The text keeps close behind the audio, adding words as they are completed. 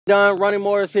Don, Ronnie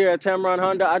Morris here at Tameron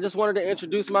Honda. I just wanted to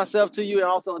introduce myself to you and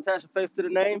also attach a face to the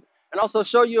name and also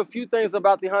show you a few things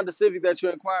about the Honda Civic that you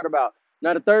inquired about.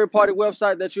 Now, the third party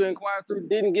website that you inquired through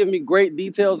didn't give me great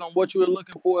details on what you were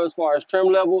looking for as far as trim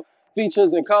level,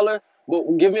 features, and color,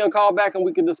 but give me a call back and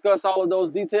we can discuss all of those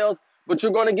details. But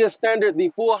you're going to get standard the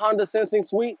full Honda sensing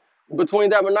suite between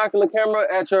that binocular camera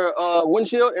at your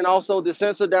windshield and also the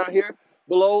sensor down here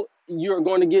below. You're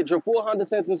going to get your full Honda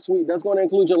sensing suite. That's going to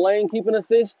include your lane keeping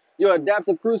assist, your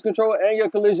adaptive cruise control, and your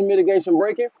collision mitigation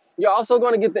braking. You're also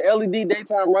going to get the LED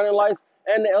daytime running lights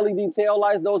and the LED tail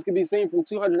lights. Those can be seen from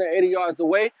 280 yards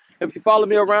away. If you follow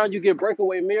me around, you get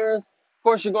breakaway mirrors. Of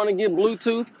course, you're going to get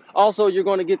Bluetooth. Also, you're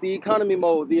going to get the economy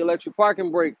mode, the electric parking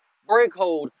brake, brake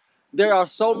hold. There are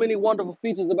so many wonderful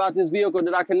features about this vehicle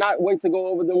that I cannot wait to go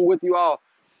over them with you all.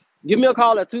 Give me a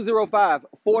call at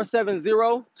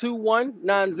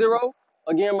 205-470-2190.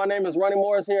 Again, my name is Ronnie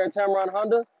Morris here at Tameron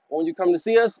Honda. When you come to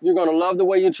see us, you're going to love the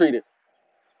way you're treated.